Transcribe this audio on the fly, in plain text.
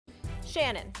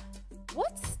Shannon,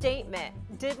 what statement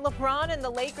did LeBron and the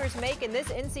Lakers make in this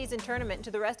in-season tournament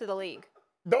to the rest of the league?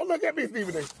 Don't look at me,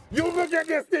 Stephen A. You look at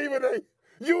this, Stephen A.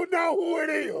 You know who it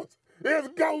is. It's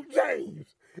GOAT James.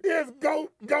 It's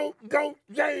GOAT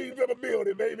James in the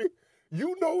building, baby.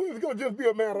 You know it's going to just be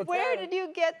a matter of time. Where did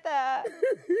you get that?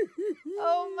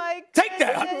 Oh, my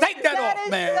goodness. Take that off,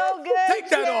 man. So good, Take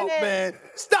that Shannon. off, man.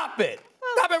 Stop it.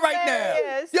 Stop it right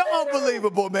now. You're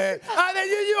unbelievable, man.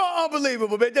 You're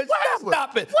unbelievable, man. Just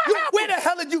stop it. Where the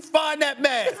hell did you find that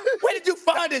mask? Where did you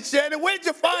find it, Shannon? Where did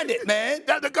you find it, man?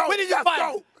 That's the GOAT. Where did you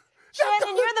find it?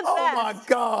 Shannon, you're the best. Oh, my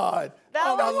God. That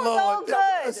oh, my was Lord. so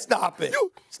good. Stop it.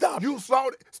 Stop You saw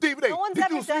it. Stephen A. No one's did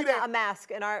ever you see done that? a mask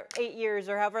in our 8 years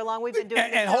or however long we've been doing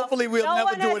this And show. hopefully we'll No never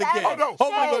one do it has again. ever-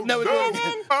 Hopefully we'll never do it Shannon,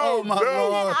 again. Oh, my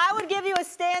Lord. I would give you a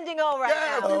standing O right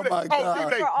now. Oh, my God.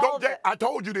 Stephen A. For all GOAT of James. it. I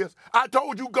told you this. I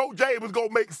told you GOAT James was going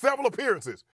to make several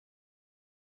appearances.